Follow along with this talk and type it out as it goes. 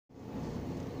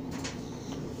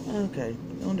Okay,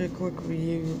 gonna do a quick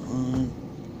review on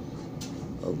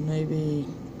Old Navy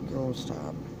Girls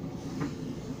Top.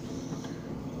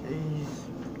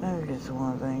 I guess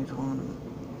one of the things when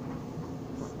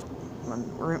my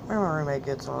roommate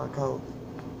gets a lot of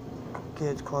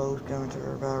kids' clothes coming to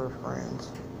her about her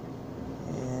friends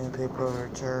and people at her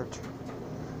church.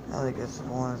 I think it's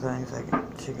one of the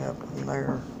things she got from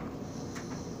there.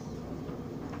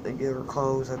 They give her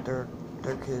clothes that their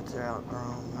kids are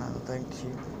outgrown. I think she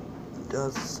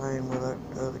does the same with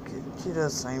other kids. She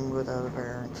does the same with other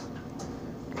parents.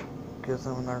 Gives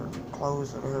them their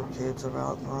clothes that her kids have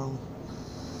outgrown.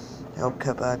 Help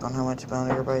cut back on how much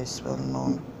money everybody's spending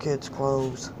on kids'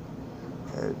 clothes.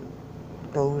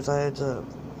 Those adds up.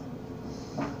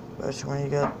 Especially when you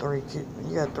got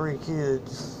three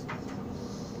kids.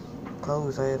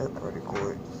 Clothes add up pretty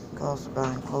quick. Cost of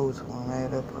buying clothes for them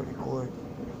add up pretty quick.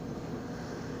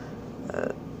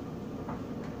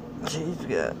 She's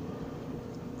got.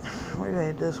 We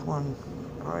had this one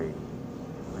probably.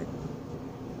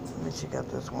 She got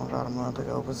this one about a month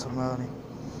ago with somebody.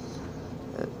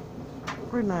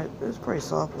 Pretty nice. It's pretty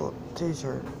soft little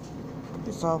t-shirt.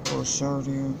 Pretty soft little shirt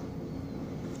here.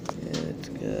 Yeah, it's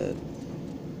good.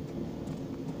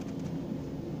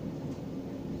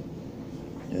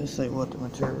 Just see what the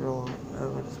material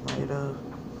of it is made of.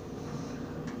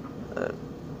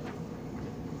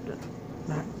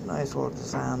 Nice little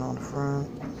design on the front.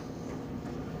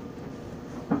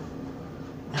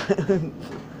 It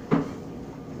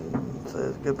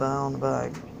says goodbye on the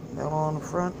back. Yellow on the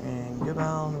front and goodbye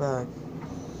on the back.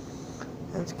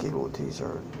 That's a cute little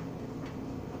t-shirt.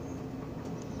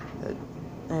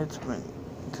 It's been,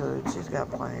 so she's got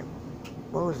plenty.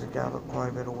 Lois has got quite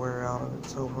a bit of wear out of it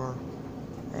so far.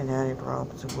 Ain't had any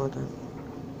problems with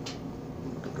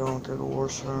it. Going through the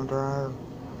washer and dryer.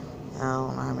 I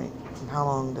don't know how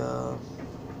long the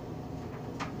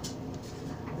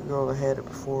girl that had it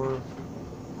before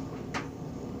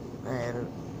had it.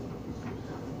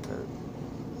 The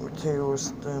material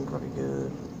was doing pretty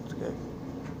good. It's got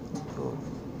little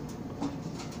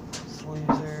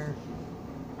sleeves there.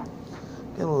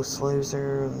 Got little sleeves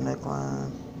there, the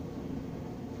neckline.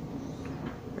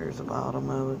 There's the bottom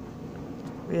of it.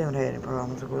 We haven't had any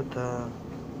problems with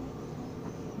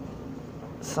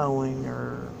sewing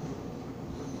or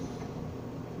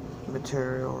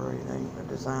material or anything, the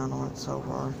design on it so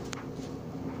far.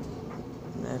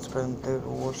 It's been through the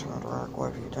washer and dryer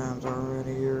quite a few times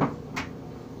already here.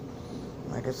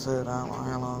 Like I said, I don't know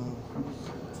how long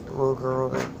the little girl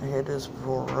that had this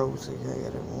before, Rosie,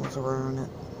 had it, was around it.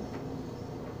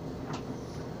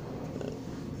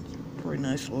 Pretty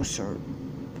nice little shirt.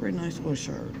 Pretty nice little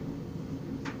shirt.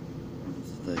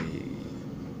 It's the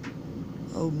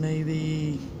Old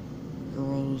Navy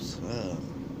girls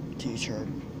t-shirt.